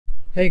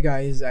Hey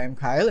guys, I'm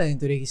Kyle, and in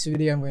today's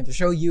video I'm going to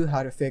show you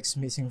how to fix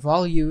missing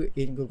value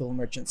in Google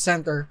Merchant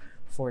Center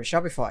for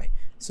Shopify.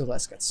 So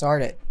let's get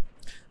started.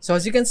 So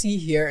as you can see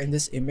here in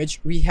this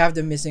image, we have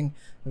the missing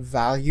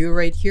value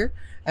right here.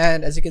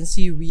 And as you can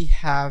see, we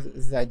have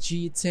the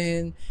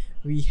GTIN,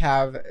 we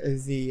have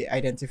the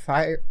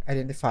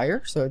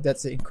identifier, so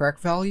that's the incorrect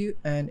value,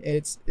 and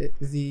it's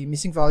the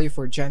missing value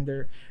for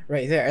gender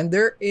right there. And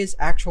there is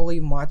actually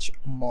much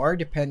more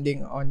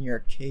depending on your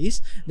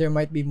case. There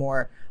might be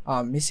more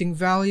missing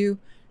value.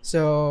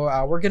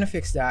 So we're gonna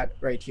fix that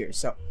right here.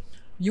 So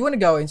you want to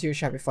go into your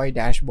Shopify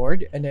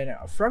dashboard, and then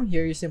from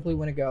here you simply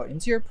want to go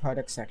into your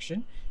product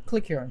section,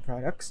 click here on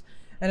products,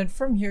 and then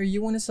from here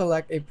you want to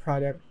select a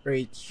product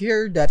right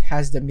here that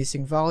has the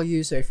missing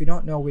value. So if you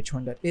don't know which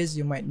one that is,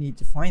 you might need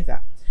to find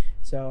that.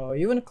 So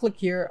you want to click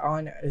here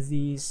on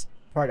these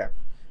product.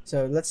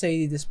 So let's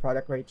say this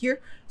product right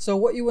here. So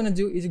what you want to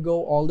do is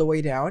go all the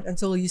way down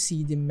until you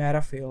see the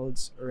meta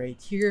fields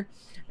right here,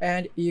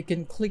 and you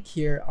can click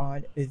here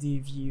on the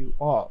view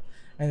all.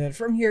 And then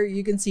from here,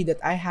 you can see that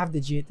I have the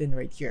GTIN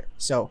right here.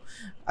 So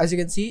as you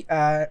can see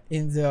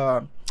in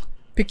the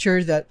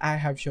picture that I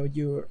have showed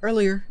you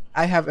earlier,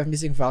 I have a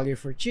missing value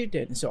for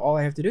GTIN. So all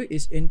I have to do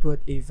is input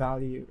a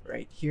value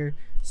right here.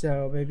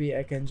 So maybe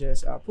I can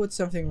just put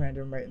something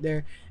random right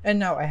there. And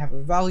now I have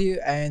a value,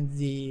 and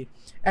the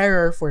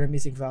error for the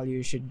missing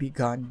value should be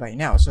gone by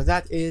now. So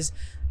that is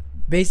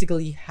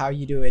basically how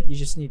you do it. You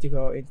just need to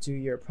go into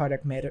your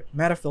product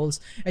meta fields,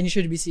 and you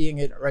should be seeing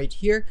it right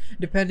here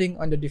depending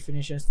on the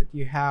definitions that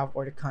you have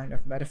or the kind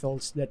of meta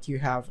fields that you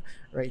have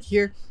right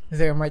here.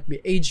 There might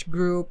be age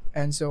group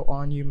and so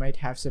on. You might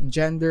have some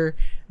gender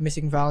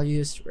missing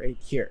values right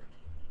here.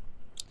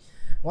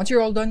 Once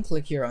you're all done,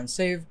 click here on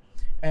save,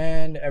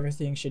 and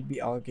everything should be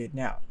all good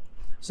now.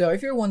 So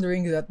if you're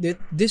wondering that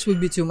this would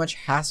be too much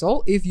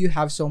hassle if you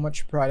have so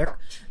much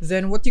product,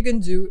 then what you can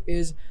do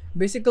is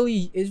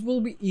basically it will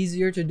be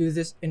easier to do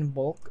this in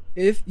bulk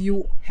if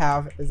you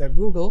have the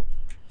Google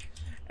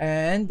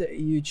and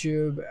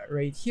YouTube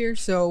right here.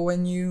 So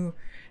when you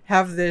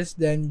have this,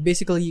 then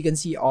basically you can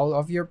see all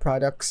of your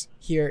products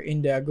here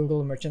in the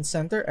Google Merchant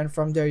Center, and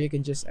from there you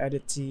can just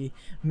edit the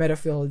meta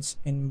fields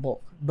in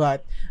bulk.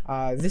 But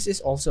this is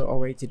also a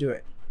way to do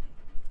it.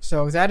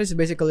 So that is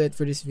basically it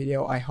for this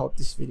video. I hope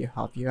this video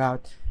helped you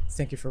out.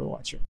 Thank you for watching.